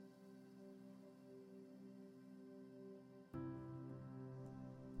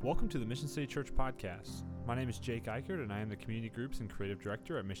Welcome to the Mission City Church podcast. My name is Jake Eichert, and I am the Community Groups and Creative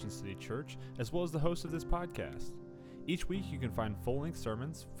Director at Mission City Church, as well as the host of this podcast. Each week, you can find full-length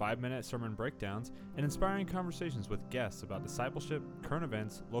sermons, 5-minute sermon breakdowns, and inspiring conversations with guests about discipleship, current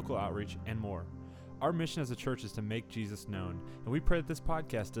events, local outreach, and more. Our mission as a church is to make Jesus known, and we pray that this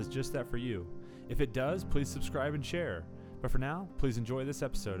podcast does just that for you. If it does, please subscribe and share. But for now, please enjoy this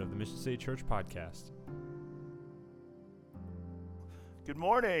episode of the Mission City Church podcast. Good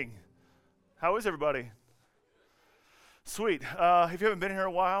morning. How is everybody? Sweet. If you haven't been here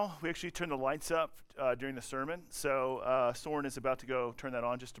a while, we actually turned the lights up during the sermon. So Soren is about to go turn that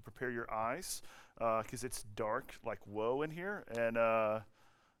on just to prepare your eyes because it's dark like whoa in here. And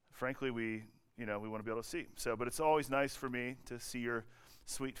frankly, we want to be able to see. But it's always nice for me to see your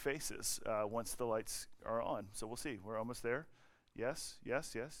sweet faces once the lights are on. So we'll see. We're almost there. Yes.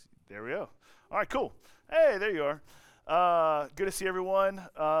 There we go. All right, cool. Hey, there you are. Good to see everyone.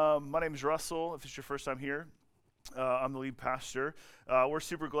 My name is Russell. If it's your first time here, I'm the lead pastor. We're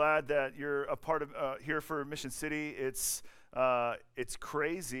super glad that you're a part of here for Mission City. It's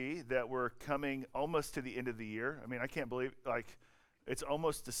crazy that we're coming almost to the end of the year. I mean, I can't believe it's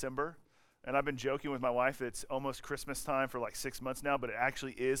almost December. And I've been joking with my wife that it's almost Christmas time for like 6 months now, but it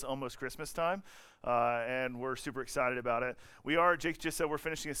actually is almost Christmas time, and we're super excited about it. Jake just said we're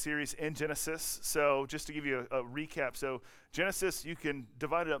finishing a series in Genesis, so just to give you a recap, so Genesis, you can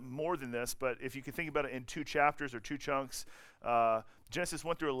divide it up more than this, but if you can think about it in 2 chapters or 2 chunks, Genesis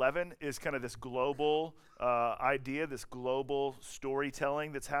 1 through 11 is kind of this global idea, this global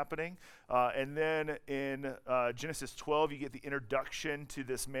storytelling that's happening. And then in Genesis 12, you get the introduction to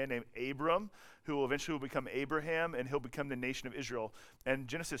this man named Abram, who will eventually become Abraham, and he'll become the nation of Israel. And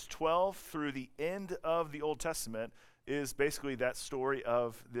Genesis 12 through the end of the Old Testament is basically that story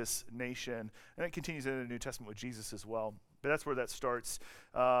of this nation. And it continues in the New Testament with Jesus as well. But that's where that starts.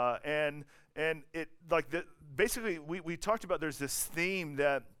 And it basically we talked about there's this theme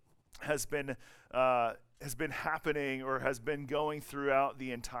that has been happening or has been going throughout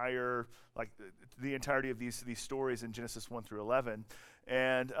the entirety of these stories in Genesis 1 through 11.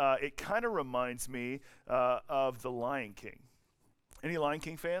 And it kind of reminds me of The Lion King. Any Lion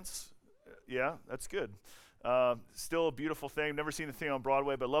King fans? Yeah, that's good. Still a beautiful thing. Never seen the thing on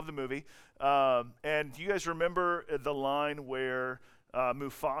Broadway, but love the movie. And do you guys remember the line where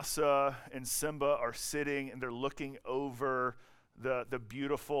Mufasa and Simba are sitting and they're looking over the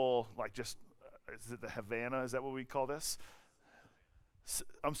beautiful, is it the Havana? Is that what we call this?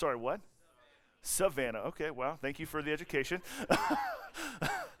 I'm sorry, what? Savannah. Okay, wow. Thank you for the education.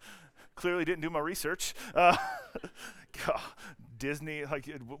 Clearly didn't do my research. God, Disney,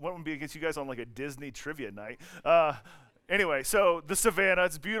 what would be against you guys on a Disney trivia night? Anyway, so the Savannah,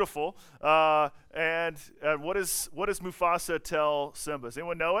 it's beautiful. And what does Mufasa tell Simba? Does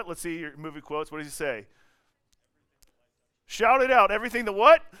anyone know it? Let's see your movie quotes. What does he say? Shout it out. Everything the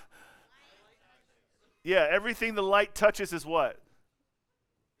what? Yeah, everything the light touches is what?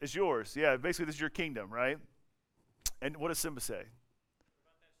 Is yours. Yeah, basically this is your kingdom, right? And what does Simba say?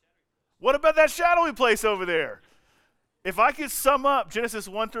 What about that shadowy place over there? If I could sum up Genesis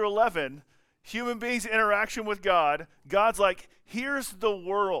 1 through 11, human beings' interaction with God, God's like, here's the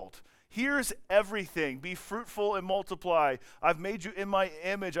world. Here's everything. Be fruitful and multiply. I've made you in my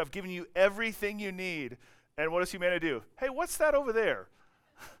image. I've given you everything you need. And what does humanity do? Hey, what's that over there?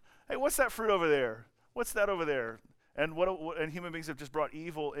 Hey, what's that fruit over there? What's that over there? And and human beings have just brought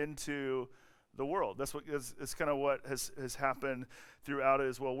evil into the world. That's what is kind of what has happened throughout it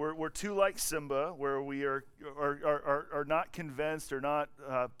as well. We're too like Simba, where we are not convinced or not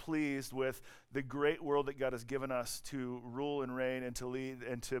pleased with the great world that God has given us to rule and reign and to lead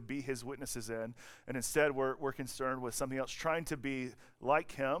and to be His witnesses in. And instead, we're concerned with something else, trying to be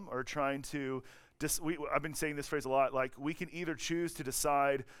like Him or trying to. I've been saying this phrase a lot. We can either choose to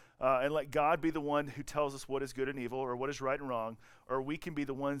decide and let God be the one who tells us what is good and evil or what is right and wrong, or we can be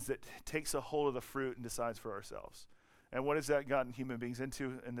the ones that takes a hold of the fruit and decides for ourselves. And what has that gotten human beings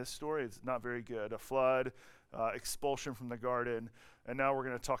into in this story? It's not very good. A flood, expulsion from the garden, and now we're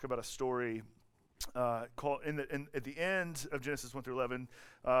going to talk about a story called at the end of Genesis 1 through 11,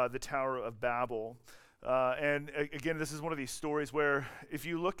 the Tower of Babel. And again, this is one of these stories where if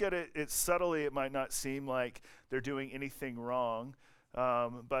you look at it subtly, it might not seem like they're doing anything wrong.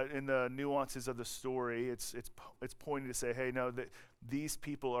 But in the nuances of the story, it's pointing to say, hey, no, that these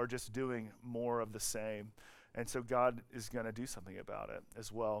people are just doing more of the same. And so God is going to do something about it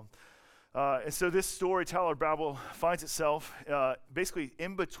as well. And so this story, Tower of Babel, finds itself basically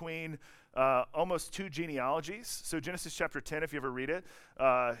in between almost two genealogies. So Genesis chapter 10, if you ever read it,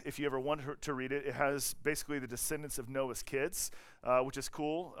 if you ever want to read it, it has basically the descendants of Noah's kids, which is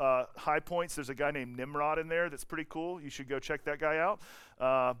cool. High points, there's a guy named Nimrod in there that's pretty cool. You should go check that guy out.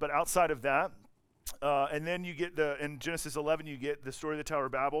 But outside of that, and then you get in Genesis 11, you get the story of the Tower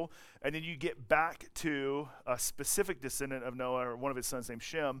of Babel, and then you get back to a specific descendant of Noah, or one of his sons named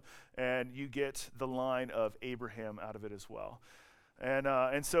Shem, and you get the line of Abraham out of it as well.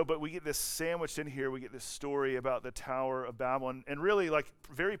 And so, but we get this sandwiched in here. We get this story about the Tower of Babel, and really, like,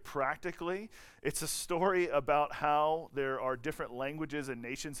 very practically, it's a story about how there are different languages and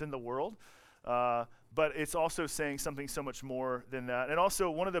nations in the world, but it's also saying something so much more than that. And also,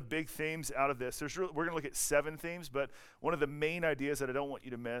 one of the big themes out of this, we're going to look at 7 themes, but one of the main ideas that I don't want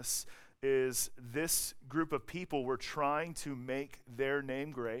you to miss is this group of people were trying to make their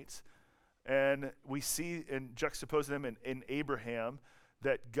name great. And we see and juxtapose them in Abraham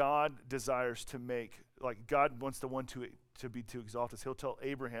that God desires to make, like God wants the one to exalt us. He'll tell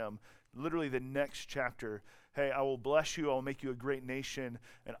Abraham, literally the next chapter, hey, I will bless you, I will make you a great nation,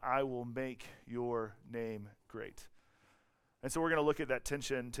 and I will make your name great. And so we're going to look at that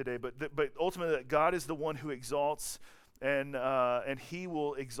tension today, but ultimately that God is the one who exalts, and he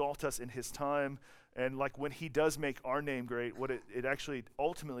will exalt us in his time. And like when he does make our name great, what it actually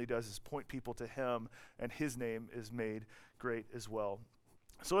ultimately does is point people to him, and his name is made great as well.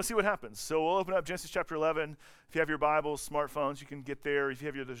 So let's see what happens. So we'll open up Genesis chapter 11. If you have your Bibles, smartphones, you can get there. If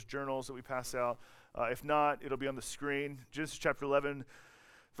you have those journals that we pass out. If not, it'll be on the screen. Genesis chapter 11,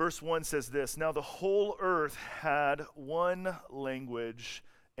 verse 1 says this: Now the whole earth had one language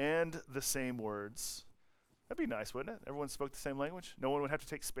and the same words. That'd be nice, wouldn't it? Everyone spoke the same language. No one would have to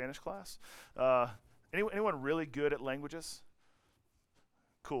take Spanish class. Anyone really good at languages?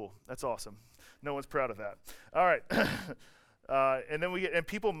 Cool. That's awesome. No one's proud of that. All right. And then and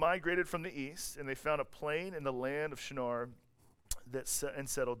people migrated from the east, and they found a plain in the land of Shinar and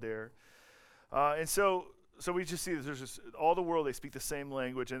settled there. And so we just see that there's just all the world, they speak the same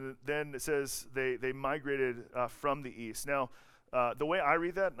language, and then it says they migrated from the east. Now, the way I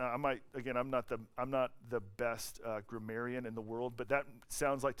read that, I'm not the best grammarian in the world, but that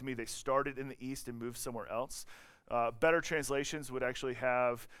sounds like to me they started in the east and moved somewhere else. Better translations would actually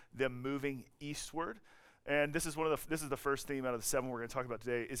have them moving eastward, and this is the first theme out of the 7 we're going to talk about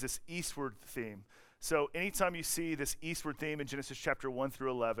today, is this eastward theme. So anytime you see this eastward theme in Genesis chapter 1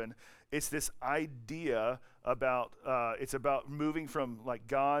 through 11, it's this idea about it's about moving from like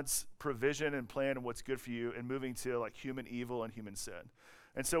God's provision and plan and what's good for you, and moving to like human evil and human sin.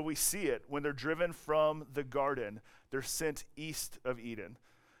 And so we see it when they're driven from the garden, they're sent east of Eden.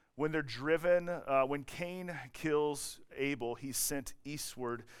 When they're driven, when Cain kills Abel, he's sent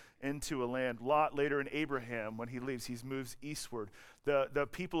eastward into a land. Lot later in Abraham, when he leaves, he moves eastward. The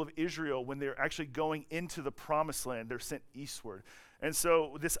people of Israel, when they're actually going into the promised land, they're sent eastward. And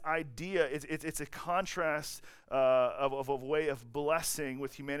so this idea, it's a contrast of a way of blessing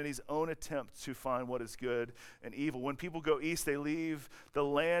with humanity's own attempt to find what is good and evil. When people go east, they leave the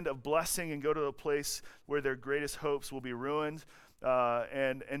land of blessing and go to a place where their greatest hopes will be ruined.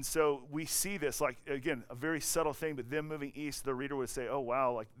 And so we see this, like, again, a very subtle thing, but them moving east, the reader would say, oh,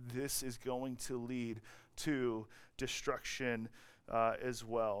 wow, like this is going to lead to destruction as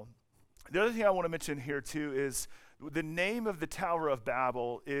well. The other thing I want to mention here, too, is the name of the Tower of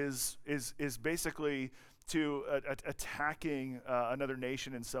Babel is basically to attacking another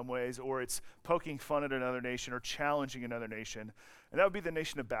nation in some ways, or it's poking fun at another nation or challenging another nation, and that would be the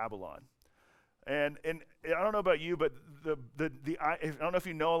nation of Babylon. And I don't know about you, but I don't know if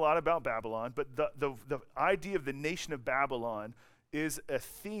you know a lot about Babylon, but the idea of the nation of Babylon is a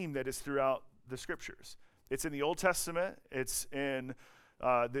theme that is throughout the scriptures. It's in the Old Testament. It's in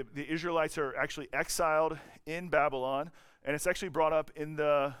the Israelites are actually exiled in Babylon, and it's actually brought up in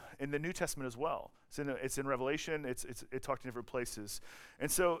the New Testament as well. It's in Revelation. It talked in different places,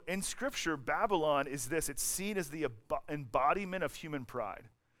 and so in Scripture, Babylon is this. It's seen as the embodiment of human pride.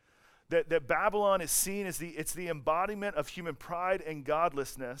 That Babylon is seen as the embodiment of human pride and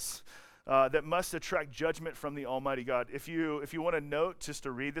godlessness that must attract judgment from the Almighty God. If you want to note, just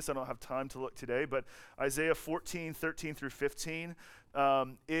to read this, I don't have time to look today, but Isaiah 14, 13 through 15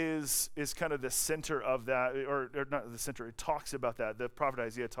 is kind of the center of that, or not the center, it talks about that. The prophet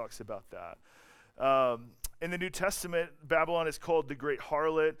Isaiah talks about that. In the New Testament, Babylon is called the great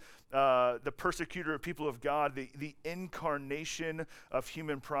harlot, the persecutor of people of God, the incarnation of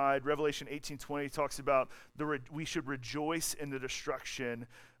human pride. Revelation 18:20 talks about we should rejoice in the destruction.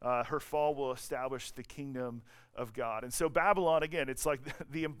 Her fall will establish the kingdom of God. And so Babylon, again, it's like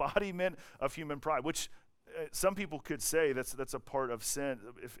the embodiment of human pride, which some people could say that's a part of sin.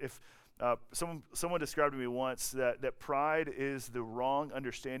 If Someone described to me once that pride is the wrong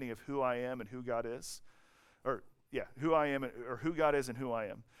understanding of who I am and who God is. Who I am, or who God is and who I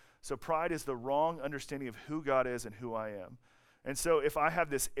am. So pride is the wrong understanding of who God is and who I am. And so if I have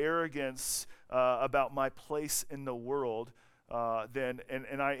this arrogance about my place in the world, then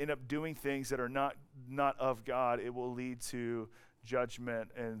I end up doing things that are not of God, it will lead to judgment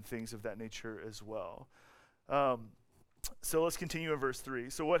and things of that nature as well. So let's continue in verse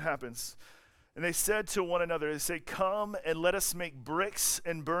 3. So what happens? And they said to one another, they say, come and let us make bricks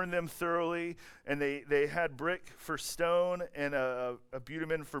and burn them thoroughly. And they had brick for stone and a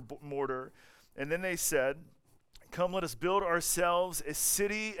bitumen for mortar. And then they said, come, let us build ourselves a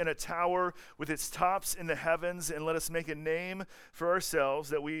city and a tower with its tops in the heavens, and let us make a name for ourselves,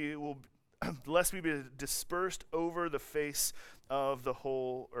 that we will, lest we be dispersed over the face of the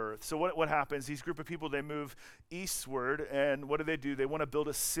whole earth. So what happens? These group of people, they move eastward, and what do? They want to build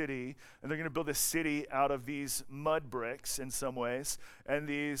a city, and they're going to build a city out of these mud bricks in some ways, and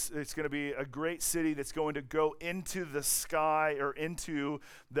it's going to be a great city that's going to go into the sky or into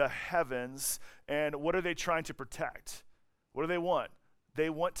the heavens. And what are they trying to protect? What do they want? They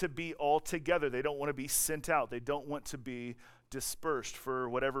want to be all together. They don't want to be sent out. They don't want to be dispersed for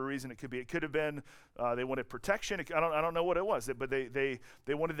whatever reason it could be. It could have been they wanted protection. I don't know what it was, but they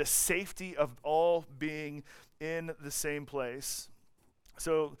wanted the safety of all being in the same place.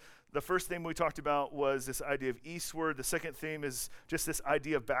 So the first thing we talked about was this idea of eastward. The second theme is just this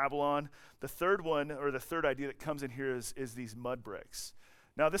idea of Babylon. The third one, or the third idea that comes in here, is these mud bricks.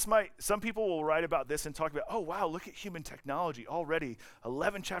 Now, some people will write about this and talk about, oh, wow, look at human technology already.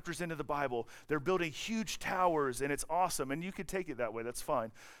 11 chapters into the Bible, they're building huge towers, and it's awesome. And you could take it that way, that's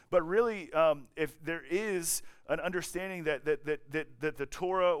fine. But really, if there is an understanding that the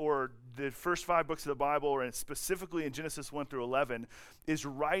Torah, or the first 5 books of the Bible, and specifically in Genesis 1 through 11, is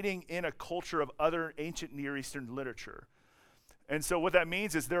writing in a culture of other ancient Near Eastern literature. And so what that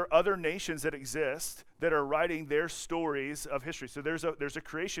means is there are other nations that exist that are writing their stories of history. So there's a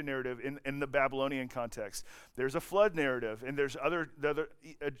creation narrative in the Babylonian context. There's a flood narrative, and there's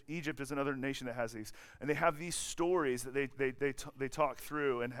Egypt is another nation that has these. And they have these stories that they talk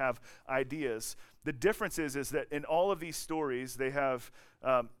through and have ideas. The difference is that in all of these stories, they have,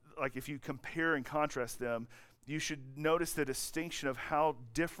 like if you compare and contrast them, you should notice the distinction of how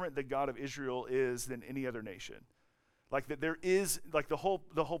different the God of Israel is than any other nation. Like that there is, like the whole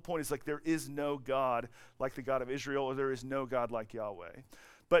point is like there is no God like the God of Israel, or there is no God like Yahweh.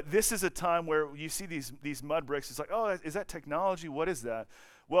 But this is a time where you see these mud bricks. It's like, oh, is that technology? What is that?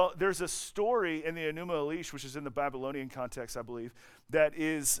 Well, there's a story in the Enuma Elish, which is in the Babylonian context, I believe, that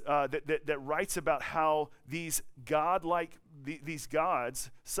is that writes about how these godlike these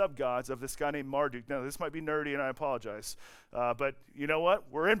gods, sub-gods of this guy named Marduk. Now, this might be nerdy, and I apologize, but you know what?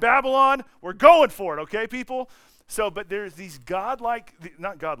 We're in Babylon. We're going for it, okay, people? So, but there's these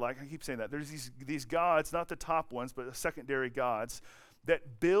not godlike, I keep saying that. There's these gods, not the top ones, but the secondary gods,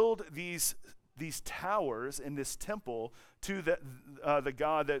 that build these towers in this temple to the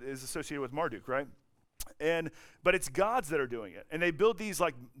god that is associated with Marduk, right? But it's gods that are doing it. And they build these,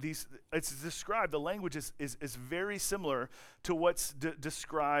 it's described, the language is very similar to what's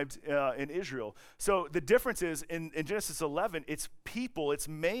described in Israel. So the difference is, in Genesis 11, it's people, it's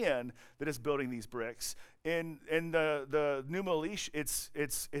man that is building these bricks. In the Enuma Elish,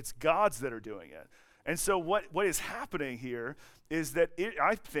 it's gods that are doing it. And so what is happening here is that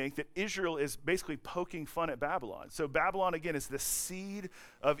I think that Israel is basically poking fun at Babylon. So Babylon, again, is the seed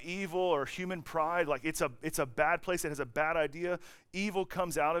of evil or human pride. Like it's a bad place. It has a bad idea. Evil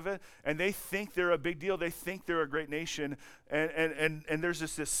comes out of it, and they think they're a big deal. They think they're a great nation, and there's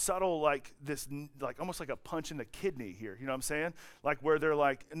this subtle almost like a punch in the kidney here. You know what I'm saying? Like where they're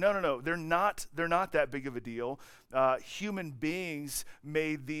like, no, they're not that big of a deal. Human beings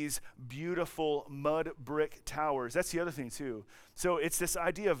made these beautiful mud brick towers. That's the other thing too. So it's this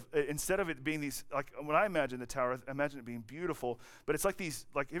idea of, instead of it being these, like when I imagine the tower, I imagine it being beautiful, but it's like these,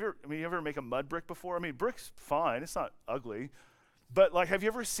 like you ever make a mud brick before? I mean, brick's fine, it's not ugly, but like, have you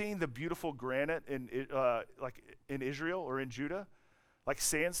ever seen the beautiful granite in Israel or in Judah? Like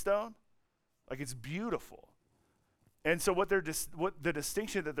sandstone? Like it's beautiful. And so what the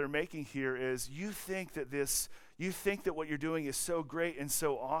distinction that they're making here is, you think that what you're doing is so great and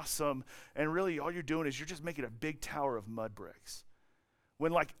so awesome, and really all you're doing is you're just making a big tower of mud bricks.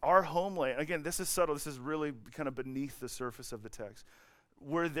 When like our homeland, again, this is subtle, this is really kind of beneath the surface of the text.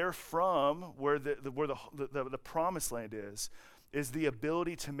 Where they're from, where the promised land is the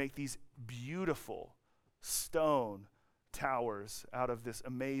ability to make these beautiful stone towers out of this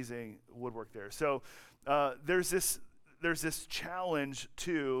amazing woodwork there. So there's this there's this challenge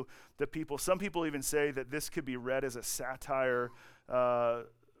to the people. Some people even say that this could be read as a satire of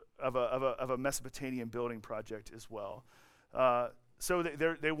a Mesopotamian building project as well. So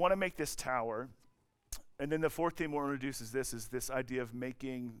they want to make this tower. And then the fourth theme we'll introduce is this idea of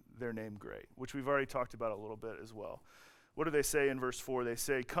making their name great, which we've already talked about a little bit as well. What do they say in verse 4? They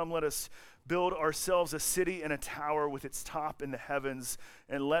say, "Come, let us build ourselves a city and a tower with its top in the heavens,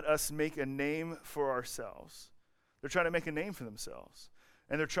 and let us make a name for ourselves." They're trying to make a name for themselves.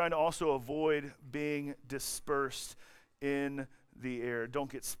 And they're trying to also avoid being dispersed in the air.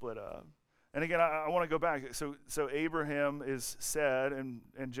 Don't get split up. And again, I want to go back. So Abraham is said in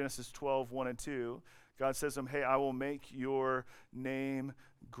Genesis 12, 1 and 2, God says to him, "Hey, I will make your name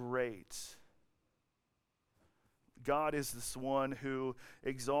great." God is this one who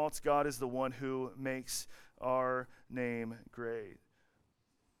exalts. God is the one who makes our name great.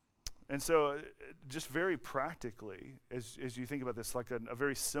 And so just very practically, as you think about this, like a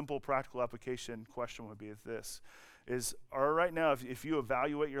very simple practical application question would be this, is right now, if you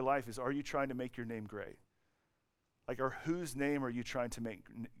evaluate your life, are you trying to make your name great? Like, or whose name are you trying to make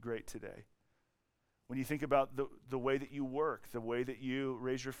great today? When you think about the way that you work, the way that you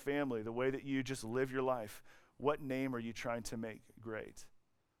raise your family, the way that you just live your life, what name are you trying to make great?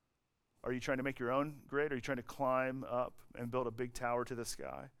 Are you trying to make your own great? Are you trying to climb up and build a big tower to the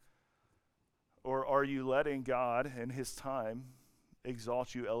sky? Or are you letting God in his time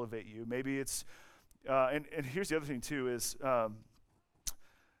exalt you, elevate you? Maybe it's, and here's the other thing too, is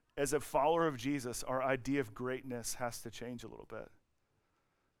as a follower of Jesus, our idea of greatness has to change a little bit.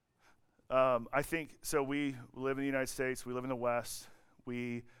 I think, so we live in the United States, we live in the West,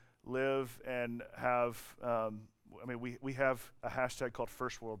 we live and have, we have a hashtag called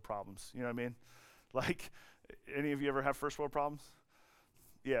first world problems, you know what I mean? Like, any of you ever have first world problems?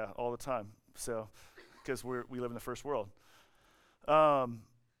 Yeah, all the time. So, because we live in the first world.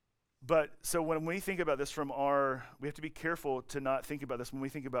 But so when we think about this we have to be careful to not think about this. When we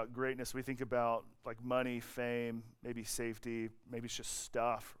think about greatness, we think about like money, fame, maybe safety, maybe it's just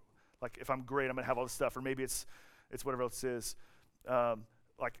stuff. Like, if I'm great, I'm gonna have all this stuff, or maybe it's whatever else it is.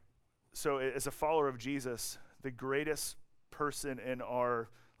 So as a follower of Jesus, the greatest person in our,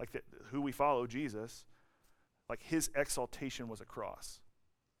 who we follow, Jesus, like his exaltation was a cross.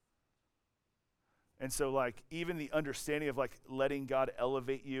 And so like even the understanding of like letting God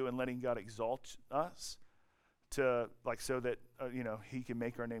elevate you and letting God exalt us to like so that he can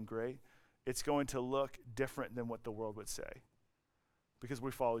make our name great, it's going to look different than what the world would say. Because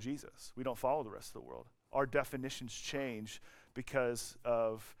we follow Jesus. We don't follow the rest of the world. Our definitions change because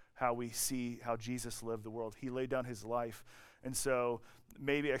of how we see how Jesus lived the world. He laid down his life. And so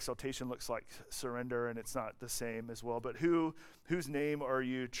maybe exaltation looks like surrender, and it's not the same as well. But whose name are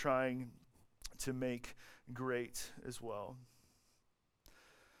you trying to make great as well?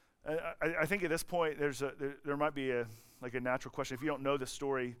 I think at this point there might be a natural question. If you don't know the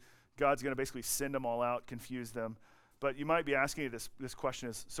story, God's going to basically send them all out, confuse them. But you might be asking this question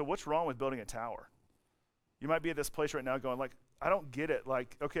is, so what's wrong with building a tower? You might be at this place right now going like, I don't get it.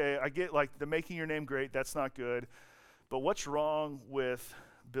 Like, okay, I get like the making your name great, that's not good. But what's wrong with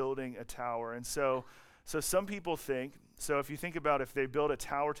building a tower? And so some people think, so if you think about if they build a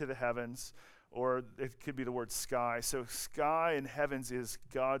tower to the heavens, or it could be the word sky. So sky and heavens is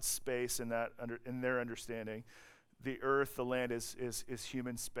God's space in their understanding. The earth, the land is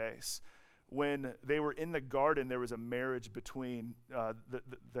human space. When they were in the garden, there was a marriage between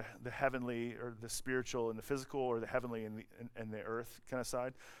the heavenly or the spiritual and the physical, or the heavenly and the earth kind of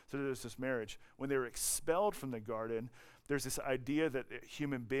side. So there's this marriage. When they were expelled from the garden, there's this idea that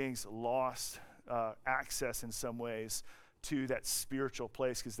human beings lost access in some ways to that spiritual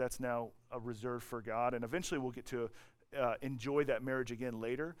place, because that's now reserved for God. And eventually we'll get to enjoy that marriage again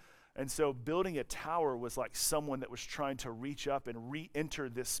later. And so building a tower was like someone that was trying to reach up and re-enter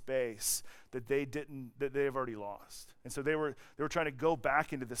this space that they've already lost. And so they were trying to go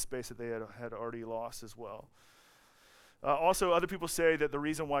back into this space that they had already lost as well. Also, other people say that the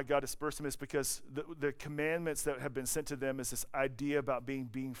reason why God dispersed them is because the commandments that have been sent to them is this idea about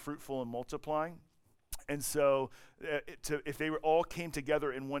being fruitful and multiplying. And so if they all came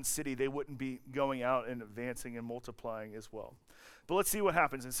together in one city, they wouldn't be going out and advancing and multiplying as well. But let's see what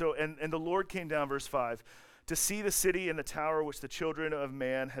happens. And so, and the Lord came down, verse 5, to see the city and the tower which the children of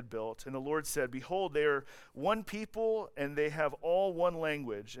man had built. And the Lord said, behold, they are one people, and they have all one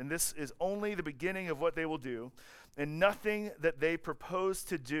language. And this is only the beginning of what they will do. And nothing that they propose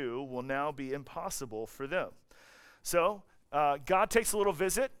to do will now be impossible for them. So God takes a little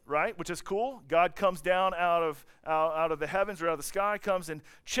visit, right, which is cool. God comes down out of the heavens or out of the sky, comes and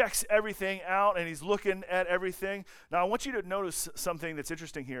checks everything out, and he's looking at everything. Now, I want you to notice something that's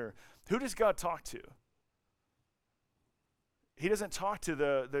interesting here. Who does God talk to? He doesn't talk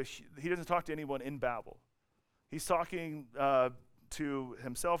to he doesn't talk to anyone in Babel. He's talking to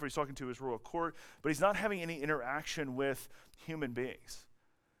himself, or he's talking to his royal court, but he's not having any interaction with human beings.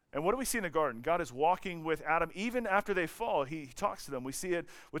 And what do we see in the garden? God is walking with Adam. Even after they fall, he talks to them. We see it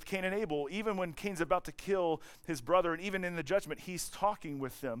with Cain and Abel. Even when Cain's about to kill his brother, and even in the judgment, he's talking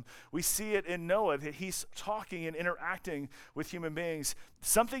with them. We see it in Noah, that he's talking and interacting with human beings.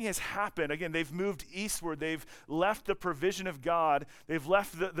 Something has happened. Again, they've moved eastward. They've left the provision of God. They've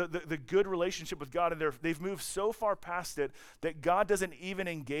left the good relationship with God, and they've moved so far past it that God doesn't even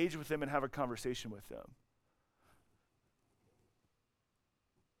engage with them and have a conversation with them.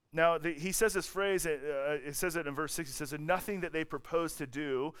 Now, he says this phrase, it says it in verse 6, it says, nothing that they propose to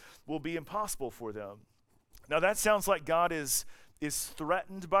do will be impossible for them. Now, that sounds like God is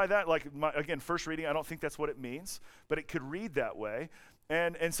threatened by that. Like, again, first reading, I don't think that's what it means, but it could read that way.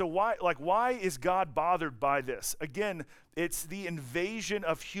 And so why is God bothered by this? Again, it's the invasion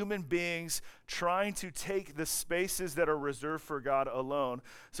of human beings trying to take the spaces that are reserved for God alone.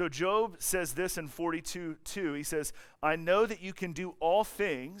 So Job says this in 42:2. He says, I know that you can do all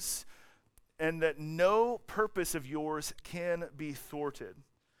things, and that no purpose of yours can be thwarted.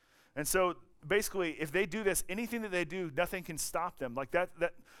 And so basically, if they do this, anything that they do, nothing can stop them. Like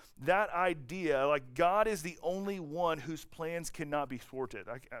that idea, like God is the only one whose plans cannot be thwarted.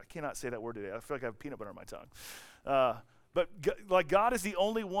 I cannot say that word today. I feel like I have peanut butter in my tongue. But God is the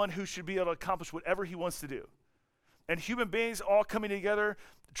only one who should be able to accomplish whatever he wants to do. And human beings all coming together,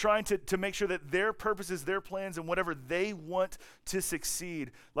 trying to make sure that their purposes, their plans, and whatever they want to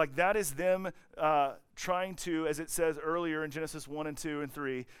succeed, like that is them trying to, as it says earlier in Genesis 1 and 2 and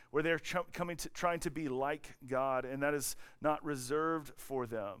 3, where they're trying to be like God, and that is not reserved for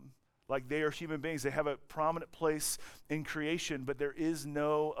them. Like they are human beings. They have a prominent place in creation, but there is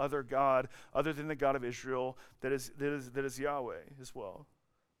no other God other than the God of Israel that is Yahweh as well.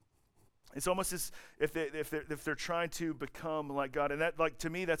 It's almost as if they're trying to become like God, and that, like, to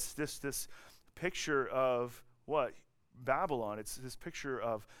me, that's this picture of what? Babylon. It's this picture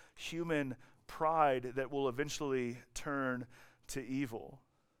of human pride that will eventually turn to evil.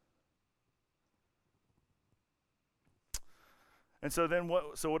 And so then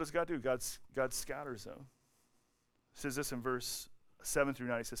what does God do? God scatters them. It says this in verse 7 through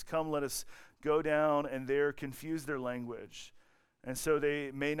 9. He says, come, let us go down and there confuse their language, and so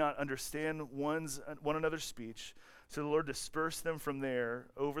they may not understand one another's speech. So the Lord dispersed them from there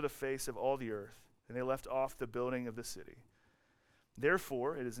over the face of all the earth, and they left off the building of the city.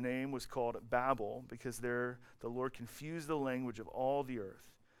 Therefore, his name was called Babel, because there the Lord confused the language of all the earth.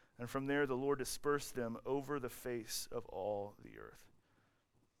 And from there the Lord dispersed them over the face of all the earth.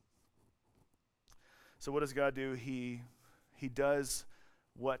 So what does God do? He does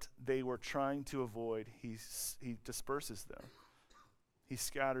what they were trying to avoid. He disperses them. He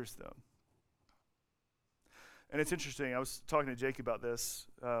scatters them. And it's interesting. I was talking to Jake about this.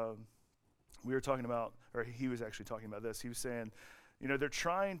 We were talking about, or he was actually talking about this. He was saying, they're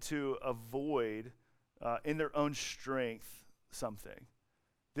trying to avoid, in their own strength, something.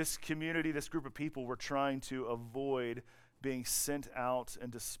 This community, this group of people were trying to avoid being sent out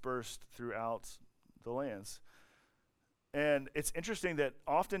and dispersed throughout the lands. And it's interesting that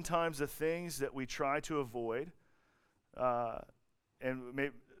oftentimes the things that we try to avoid, and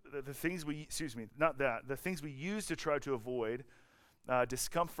maybe the things we use to try to avoid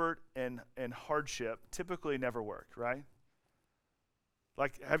discomfort and hardship typically never work, right?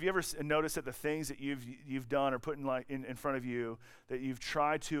 Like, have you ever noticed that the things that you've done or put in front of you that you've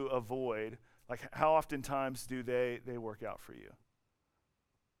tried to avoid, like how oftentimes do they work out for you?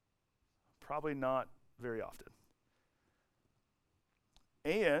 Probably not very often.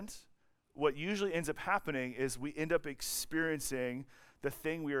 And what usually ends up happening is we end up experiencing the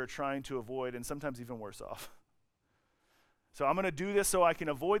thing we are trying to avoid, and sometimes even worse off. So I'm going to do this so I can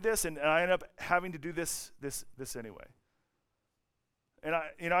avoid this, and I end up having to do this anyway. And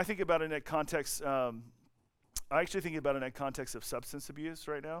I think about it in that context. I actually think about it in that context of substance abuse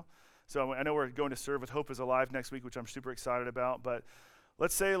right now. So I know we're going to serve with Hope is Alive next week, which I'm super excited about. But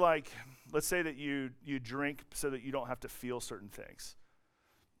let's say that you drink so that you don't have to feel certain things.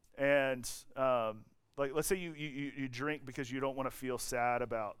 And let's say you drink because you don't want to feel sad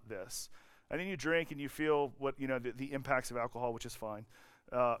about this, and then you drink and you feel what the impacts of alcohol, which is fine.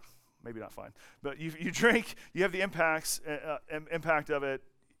 Maybe not fine, but you drink, you have the impact of it,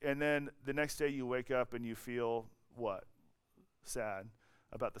 and then the next day you wake up and you feel what? sad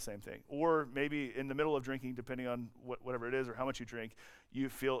about the same thing. Or maybe in the middle of drinking, depending on whatever it is or how much you drink, you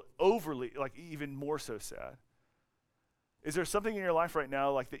feel overly, like even more so sad. Is there something in your life right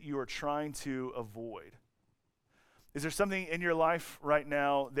now like that you are trying to avoid? Is there something in your life right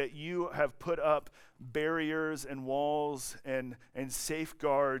now that you have put up barriers and walls and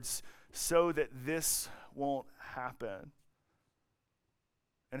safeguards so that this won't happen?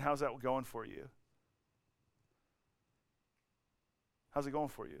 And how's that going for you? How's it going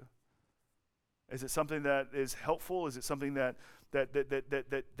for you? Is it something that is helpful? Is it something that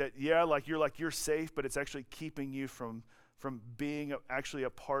yeah, like you're safe, but it's actually keeping you from being actually a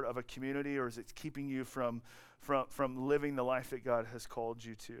part of a community, or is it keeping you from living the life that God has called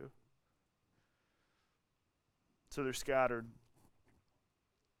you to? So they're scattered.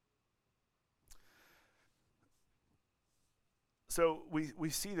 So we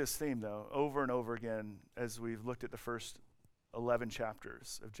see this theme, though, over and over again as we've looked at the first 11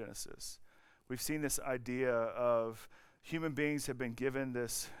 chapters of Genesis. We've seen this idea of human beings have been given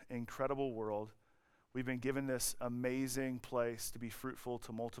this incredible world. We've been given this amazing place to be fruitful,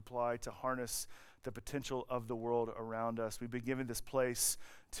 to multiply, to harness the potential of the world around us. We've been given this place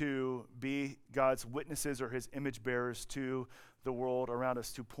to be God's witnesses or his image bearers to the world around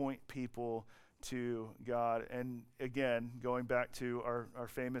us, to point people to God. And again, going back to our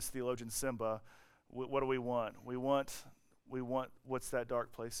famous theologian Simba, what do we want? We want what's that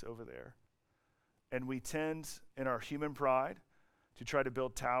dark place over there? And we tend, in our human pride, to try to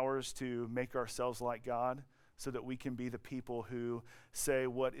build towers to make ourselves like God so that we can be the people who say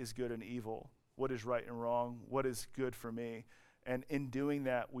what is good and evil, what is right and wrong, what is good for me. And in doing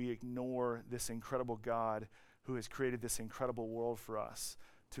that, we ignore this incredible God who has created this incredible world for us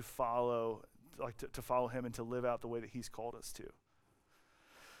to follow, to follow him and to live out the way that he's called us to.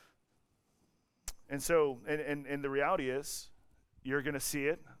 And so, and the reality is, you're going to see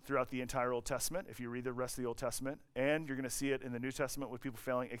it throughout the entire Old Testament if you read the rest of the Old Testament, and you're going to see it in the New Testament with people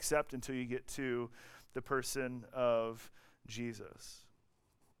failing, except until you get to the person of Jesus.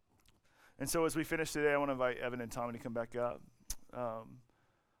 And so as we finish today, I want to invite Evan and Tommy to come back up. I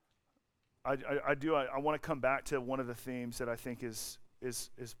want to come back to one of the themes that I think is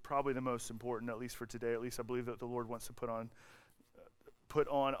probably the most important, at least for today. At least I believe that the Lord wants to put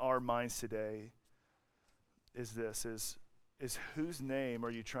on our minds today. Is whose name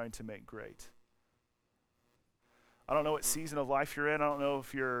are you trying to make great? I don't know what season of life you're in. I don't know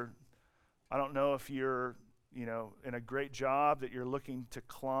if you're in a great job that you're looking to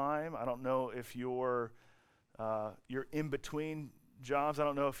climb. I don't know if you're in between jobs. I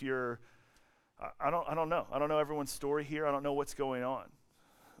don't know if you're I don't know. I don't know everyone's story here. I don't know what's going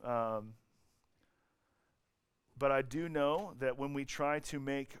on. But I do know that when we try to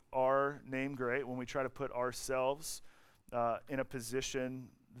make our name great, when we try to put ourselves in a position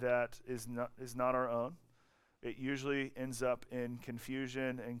that is not our own, it usually ends up in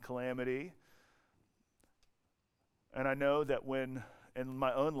confusion and calamity. And I know that when, in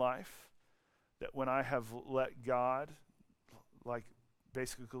my own life, that when I have let God,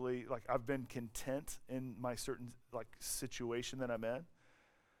 basically, I've been content in my certain, situation that I'm in.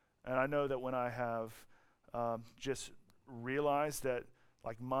 And I know that when I have just realized that,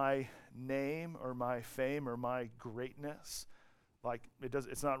 my name or my fame or my greatness,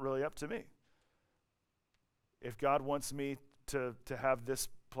 it's not really up to me. If God wants me to have this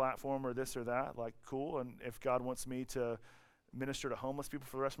platform or this or that, cool. And if God wants me to minister to homeless people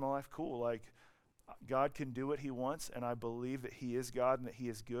for the rest of my life, cool. God can do what he wants, and I believe that he is God and that he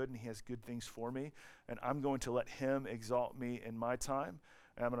is good and he has good things for me. And I'm going to let him exalt me in my time.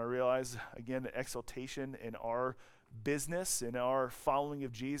 And I'm going to realize, again, that exaltation in our business, in our following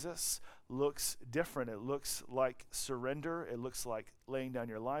of Jesus, looks different. It looks like surrender. It looks like laying down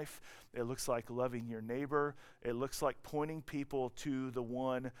your life. It looks like loving your neighbor. It looks like pointing people to the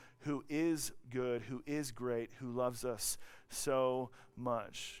one who is good, who is great, who loves us so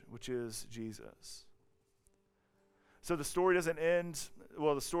much, which is Jesus. So the story doesn't end,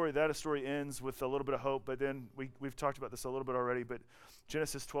 the story ends with a little bit of hope, but then we've talked about this a little bit already, but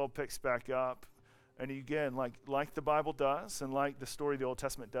Genesis 12 picks back up. And again, like the Bible does and like the story the Old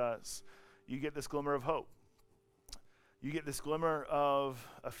Testament does, you get this glimmer of hope. You get this glimmer of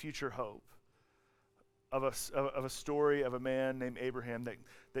a future hope, of a story of a man named Abraham,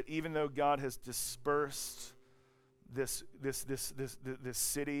 that even though God has dispersed this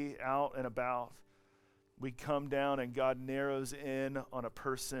city out and about, we come down and God narrows in on a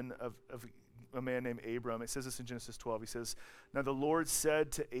person of a man named Abram. It says this in Genesis 12. He says, "Now the Lord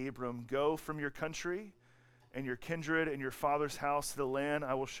said to Abram, go from your country and your kindred and your father's house to the land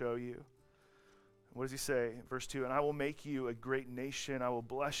I will show you. What does he say? Verse 2, and I will make you a great nation. I will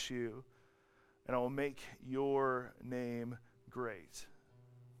bless you, and I will make your name great.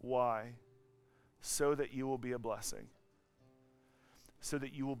 Why? So that you will be a blessing. So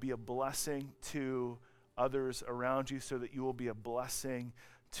that you will be a blessing to others around you, so that you will be a blessing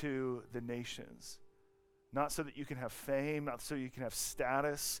to the nations. Not so that you can have fame, not so you can have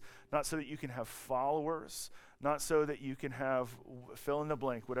status, not so that you can have followers, not so that you can have fill in the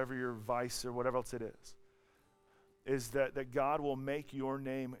blank, whatever your vice or whatever else it is that God will make your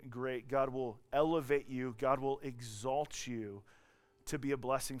name great. God will elevate you. God will exalt you to be a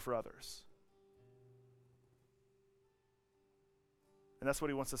blessing for others. And that's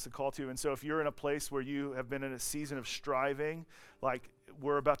what he wants us to call to. And so if you're in a place where you have been in a season of striving, like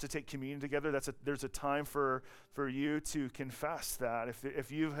we're about to take communion together, there's a time for you to confess that.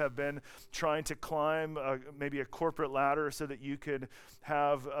 If you have been trying to climb maybe a corporate ladder so that you could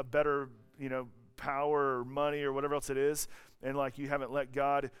have a better, power or money or whatever else it is, and like you haven't let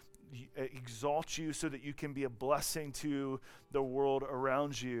God exalt you so that you can be a blessing to the world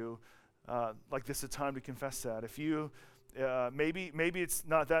around you, like this is a time to confess that. If you maybe it's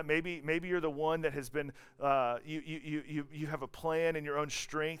not that. Maybe you're the one that has been. You have a plan in your own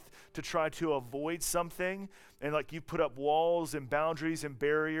strength to try to avoid something, and like you put up walls and boundaries and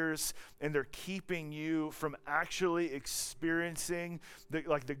barriers, and they're keeping you from actually experiencing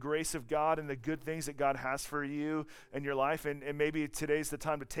the grace of God and the good things that God has for you in your life. And maybe today's the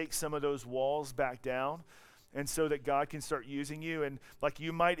time to take some of those walls back down. And so that God can start using you. And like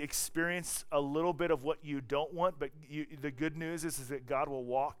you might experience a little bit of what you don't want, but the good news is that God will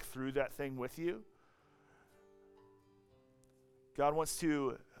walk through that thing with you. God wants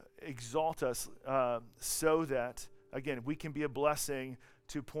to exalt us so that, again, we can be a blessing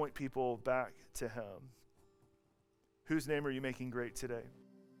to point people back to him. Whose name are you making great today?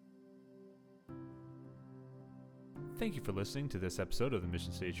 Thank you for listening to this episode of the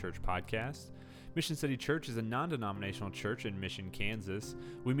Mission City Church podcast. Mission City Church is a non-denominational church in Mission, Kansas.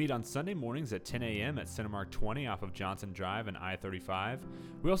 We meet on Sunday mornings at 10 a.m. at Cinemark 20 off of Johnson Drive and I-35.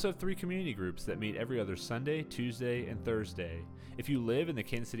 We also have 3 community groups that meet every other Sunday, Tuesday, and Thursday. If you live in the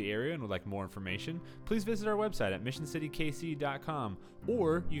Kansas City area and would like more information, please visit our website at missioncitykc.com,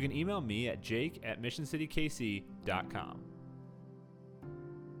 or you can email me at jake@missioncitykc.com.